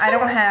 I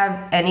don't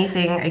have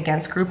anything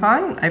against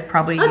Groupon. I've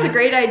probably That's a used,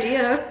 great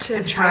idea to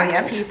It's attract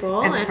brilliant.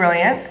 people. It's and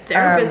brilliant.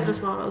 Their business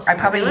models. I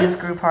probably used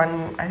fabulous.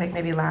 Groupon. I think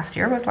maybe last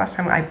year was the last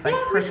time I like Yeah, we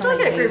still personally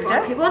get used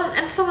Groupon it. people,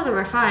 and some of them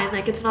are fine.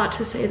 Like, it's not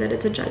to say that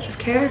it's a judge of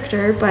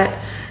character, but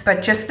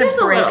But just the There's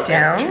a little bit of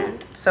breakdown.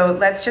 trend. So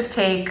let's just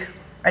take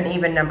an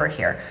even number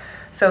here.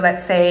 So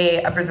let's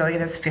say a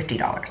Brazilian is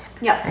 $50.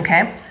 Yeah.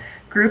 Okay.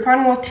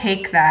 Groupon will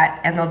take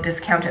that and they'll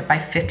discount it by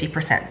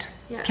 50%.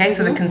 Yeah. Okay,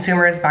 so the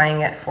consumer is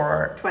buying it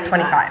for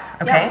 25.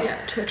 okay? yeah,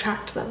 to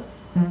attract them.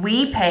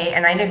 We pay,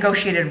 and I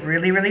negotiated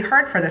really, really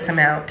hard for this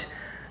amount.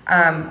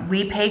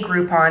 We pay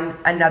Groupon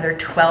another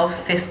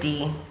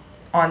 $12.50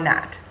 on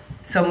that.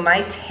 So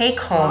my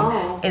take home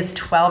Oh. is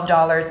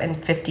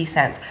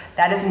 $12.50.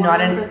 That is not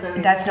One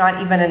Brazilian. that's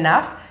not even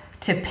enough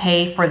to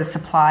pay for the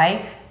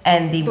supply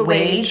and the The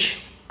wage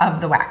wage.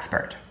 of the wax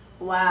bird.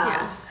 Wow.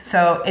 Yes.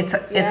 So it's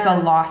a Yeah.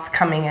 loss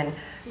coming in.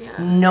 Yeah.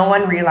 No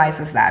one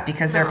realizes that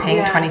because they're paying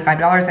Yeah.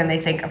 $25 and they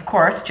think, of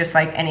course, just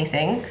like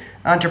anything,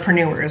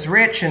 entrepreneur is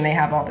rich and they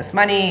have all this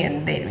money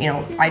and they,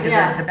 I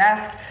deserve Yeah. the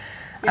best.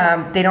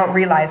 They don't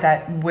realize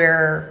that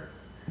we're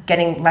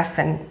getting less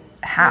than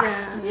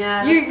half.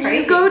 Yeah, you, that's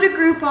crazy. you go to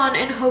Groupon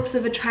in hopes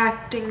of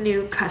attracting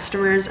new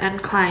customers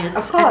and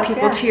clients Of course, and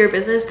people yeah. to your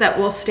business that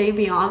will stay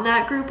beyond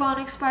that Groupon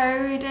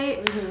expiry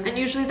date. And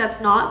usually that's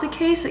not the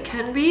case. It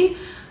can be,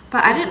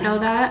 but I didn't know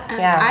that, and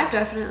Yeah. I've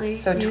definitely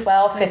So used,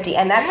 $12.50,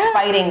 and that's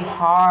fighting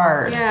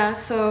hard. Yeah,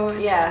 so it's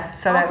Yeah.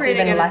 So that's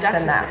operating even at a less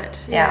than that.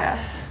 deficit. Yeah.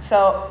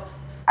 So,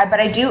 but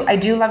I do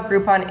love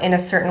Groupon in a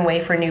certain way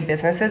for new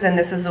businesses, and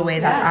this is the way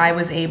that I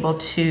was able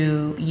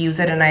to use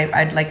it, and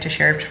I'd like to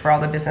share it for all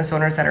the business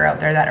owners that are out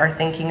there that are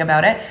thinking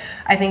about it.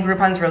 I think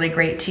Groupon's really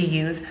great to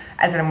use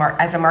as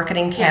a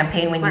marketing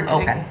campaign when marketing.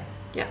 you open.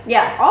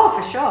 Yeah. Oh,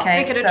 for sure.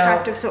 Okay, Make it so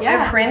attractive so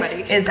everybody print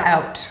can is come.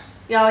 out.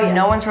 Oh, yeah.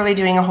 No one's really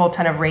doing a whole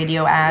ton of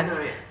radio ads.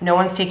 Right. No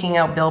one's taking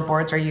out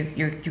billboards, or you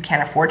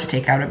can't afford to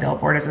take out a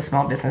billboard as a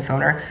small business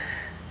owner.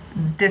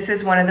 This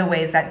is one of the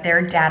ways that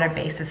their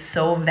database is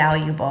so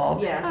valuable.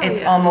 Yeah. Oh, It's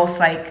yeah. almost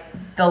like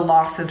the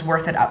loss is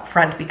worth it up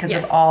front because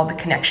Yes. of all the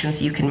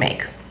connections you can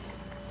make.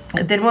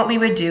 Then what we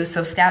would do,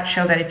 so stats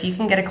show that if you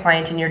can get a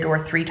client in your door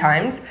 3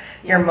 times,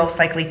 you're most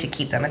likely to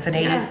keep them. It's an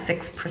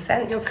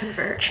 86% You'll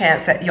convert.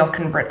 chance that you'll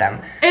convert them.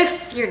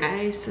 If you're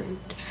nice and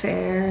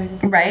fair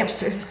and your Right.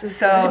 service is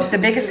So good. the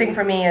biggest thing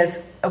for me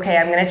is, okay,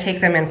 I'm going to take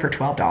them in for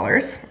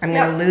 $12. I'm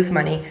going to lose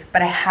money,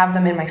 but I have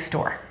them in my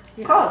store.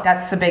 Of course.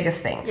 That's the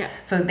biggest thing. Yeah.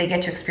 So they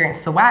get to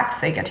experience the wax,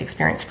 they get to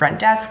experience front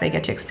desk, they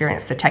get to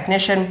experience the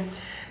technician.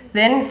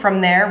 Then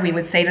from there, we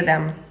would say to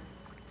them,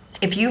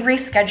 if you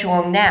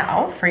reschedule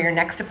now for your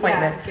next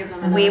appointment, give them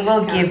another we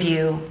will discount. give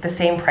you the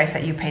same price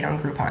that you paid on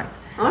Groupon.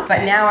 Okay, But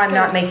now that's I'm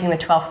not good. making the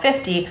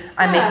 $12.50,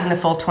 I'm Yeah. making the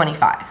full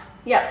 $25.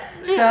 Yeah.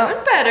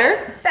 So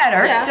better.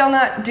 better, Yeah. still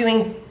not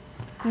doing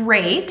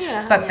great,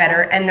 Yeah. but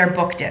better, and they're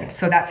booked in.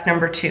 So that's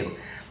number 2.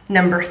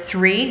 Number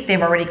 3,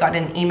 they've already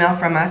gotten an email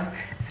from us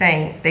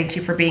saying thank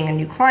you for being a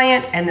new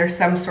client, and there's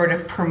some sort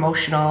of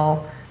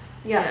promotional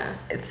Yeah.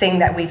 thing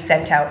that we've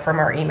sent out from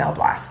our email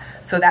blast.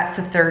 So that's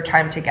the 3rd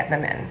time to get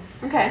them in.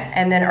 Okay.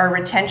 And then our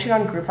retention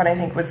on Groupon, I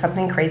think, was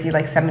something crazy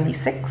like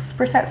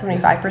 76%,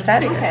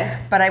 75%. Okay.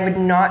 But I would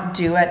not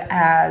do it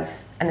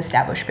as an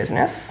established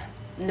business.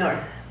 No.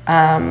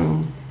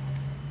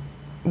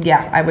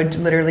 Yeah, I would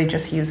literally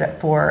just use it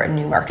for a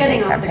new marketing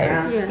Getting off the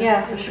campaign. ground.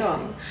 Yeah, for sure.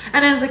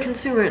 And as a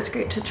consumer, it's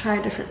great to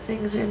try different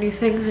things or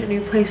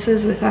new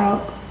places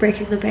without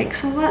breaking the bank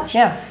so much.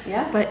 Yeah.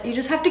 Yeah. But you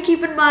just have to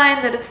keep in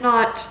mind that it's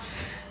not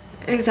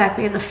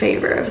exactly in the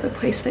favor of the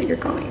place that you're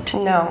going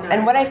to. No.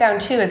 And what I found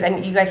too is,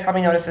 and you guys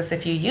probably notice this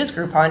if you use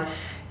Groupon,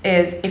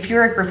 is if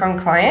you're a Groupon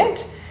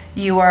client,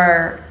 you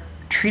are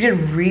treated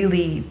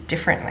really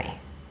differently.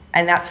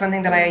 And that's one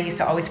thing that I used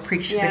to always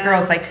preach to the Yeah.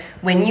 girls. Like,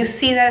 when you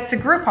see that it's a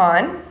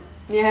Groupon,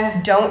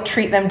 Yeah. don't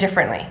treat them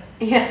differently.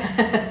 Yeah.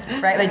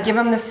 Right? Like, give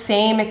them the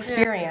same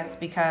experience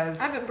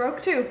because, I've been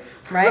broke too.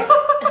 right?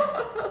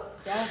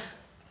 Yeah.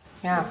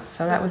 Yeah,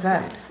 so that was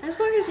it. As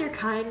long as you're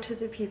kind to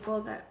the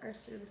people that are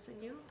servicing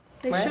you,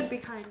 they Right. should be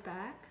kind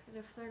back. And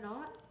if they're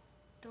not,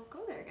 don't go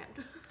there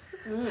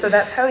again. So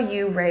that's how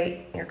you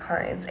rate your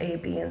clients A,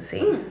 B, and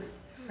C.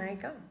 There you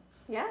go.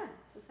 Yeah.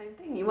 It's the same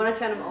thing. You want to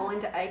turn them all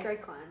into A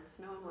grade clients.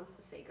 No one wants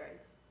the C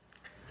grades.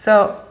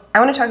 So I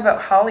want to talk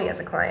about Holly as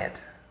a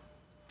client.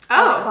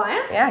 As a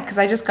client? Yeah, because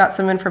I just got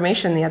some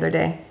information the other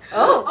day.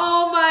 Oh.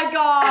 Oh my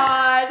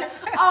god.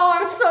 Oh,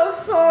 I'm so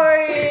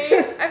sorry.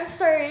 I'm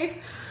sorry.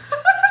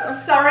 I'm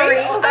sorry.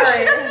 Oh,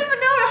 she doesn't even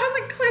know. It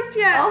hasn't clicked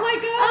yet. Oh my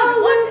god.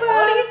 Oh, what Luba.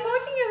 are you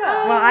talking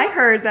about? Well, I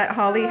heard that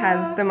Holly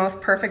has the most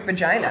perfect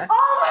vagina.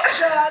 Oh my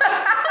god.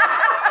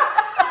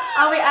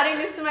 Are we adding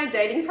this to my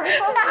dating profile?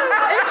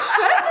 It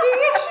should be.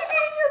 It should be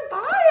in your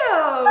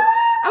bio.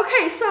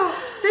 Okay, so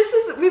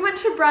we went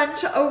to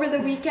brunch over the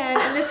weekend,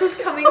 and this is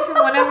coming from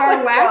one of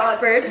our wax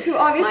experts who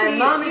obviously, My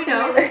mom is you going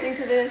know. to be listening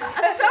to this. So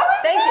is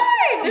Thank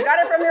you. mine. You got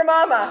it from your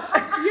mama.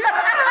 Yeah,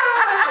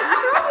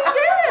 you probably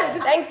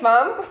did. Thanks,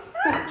 Mom.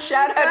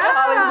 Shout out to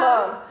Holly's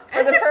mom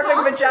for the It's a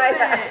perfect vagina.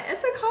 compliment.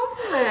 It's a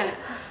compliment.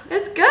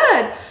 It's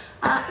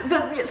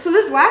good. So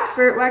this wax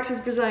expert waxes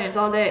Brazilians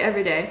all day,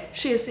 every day.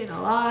 She has seen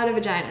a lot of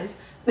vaginas.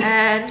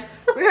 And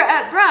we were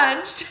at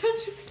brunch, and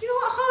she's like, you know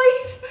what,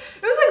 Holly?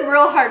 It was like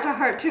real heart to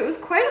heart, too. It was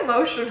quite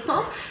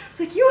emotional. It's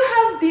like, you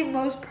have the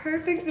most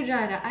perfect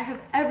vagina I have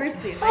ever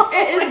seen. Like,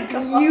 it is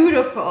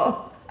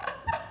beautiful.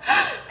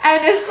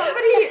 And if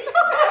somebody,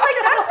 like,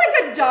 that's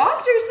like a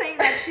doctor saying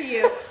that to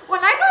you. When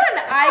I got an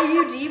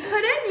IUD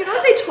put in, you know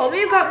what they told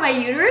me about my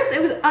uterus?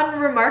 It was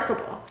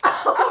unremarkable.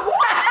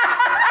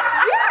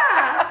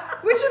 Yeah.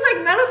 Which in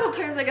like medical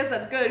terms, I guess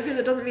that's good because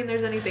it doesn't mean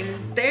there's anything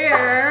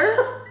there.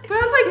 But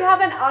I was like, You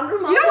have an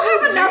unremarkable. you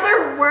don't have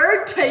another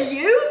word to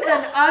use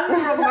than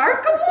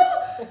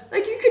unremarkable?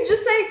 Like you could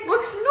just say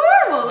looks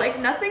normal, like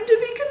nothing to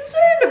be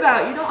concerned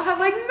about. You don't have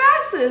like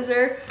masses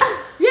or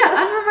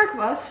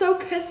unremarkable. I was so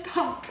pissed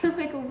off for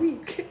like a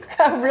week.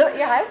 Really?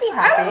 Yeah, I'd be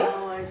happy.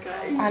 Oh my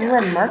god.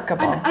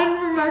 Unremarkable. An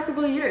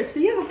unremarkable uterus. So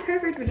you have a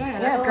perfect vagina.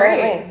 That's Yeah, great.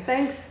 apparently.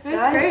 Thanks. That's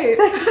guys. great.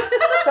 Thanks.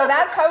 So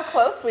that's how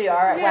close we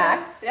are at Yeah.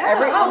 Wax. Yeah.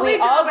 The only We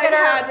job all get I've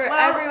our. had where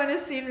well- everyone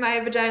has seen my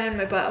vagina and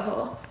my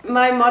butthole.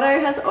 My motto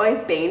has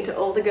always been to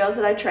all the girls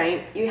that I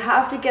train, you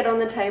have to get on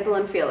the table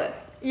and feel it.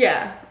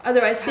 Yeah.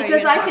 Otherwise, how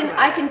Because are you gonna talk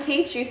I about can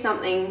teach you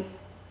something,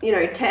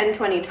 10,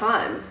 20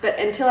 times, but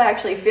until I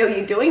actually feel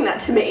you doing that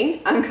to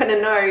me, I'm going to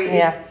know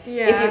if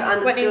you've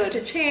understood. What needs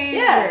to change.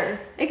 Yeah,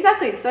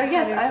 exactly. So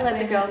yes, to I let the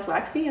explain girls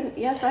wax me, and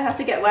yes, I have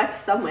to get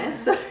waxed somewhere.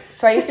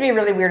 So I used to be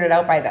really weirded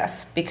out by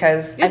this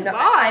because I'm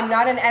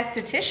not an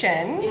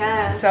esthetician.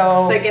 yeah.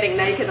 So getting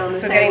naked on the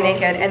table. getting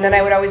naked, and then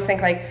I would always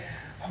think like,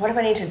 what if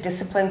I need to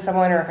discipline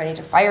someone or if I need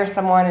to fire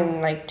someone?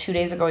 And like 2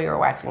 days ago, you were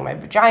waxing my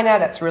vagina.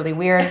 That's really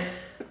weird.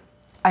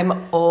 I'm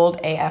old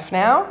AF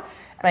now,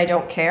 and I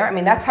don't care. I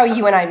mean, that's how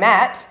you and I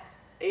met.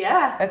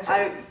 Yeah. That's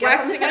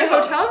Waxing in a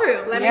hotel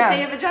room. Let me see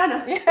your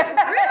vagina.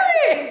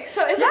 Really?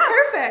 So is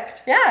it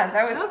perfect? Yeah,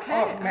 that was Okay.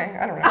 Oh man,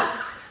 I don't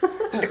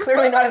know.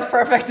 Clearly not as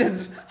perfect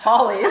as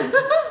Holly's.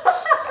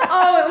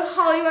 Oh, it was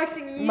Holly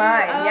waxing you.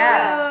 Mine, Oh.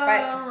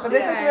 yes. But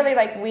this is really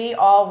like we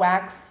all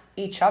wax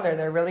each other.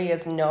 There really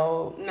is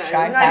no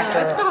shy factor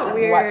it's not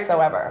weird.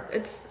 whatsoever.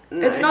 It's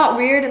not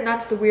weird, and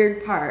that's the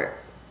weird part.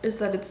 Is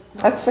that it's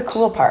not. That's the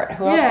cool part.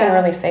 Who else can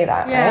really say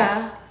that, right?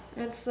 Yeah.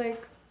 It's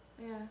like,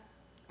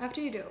 after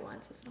you do it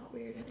once, it's not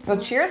weird anymore. Well,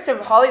 cheers to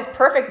Holly's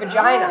perfect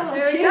vagina.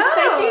 There we Cheers, go.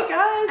 thank you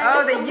guys.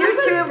 Oh,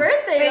 the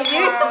birthday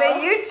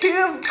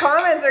YouTube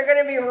comments are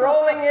going to be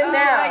rolling in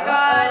now. Oh my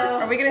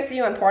God. Are we going to see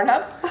you on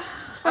Pornhub?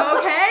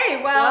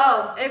 Okay,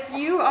 well, if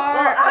you are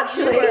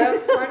actually. a viewer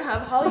of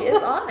Pornhub, Holly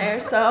is on there,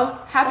 so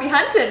happy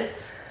hunting.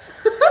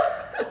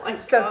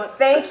 So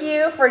thank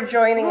you for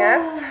joining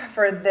us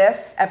for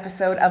this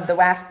episode of the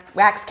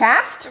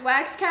WAXcast.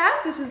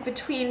 WAXcast, this is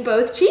Between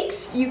Both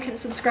Cheeks. You can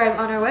subscribe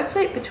on our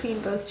website,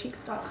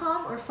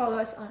 betweenbothcheeks.com, or follow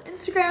us on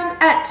Instagram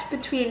at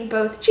Between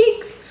Both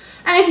Cheeks.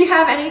 And if you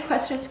have any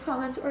questions,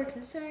 comments, or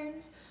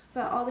concerns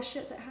about all the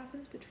shit that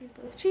happens between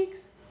both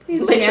cheeks,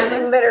 please DM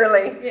us.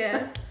 Literally. Yeah.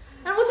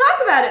 And we'll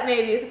talk about it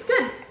maybe if it's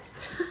good.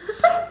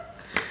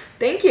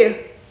 Thank you.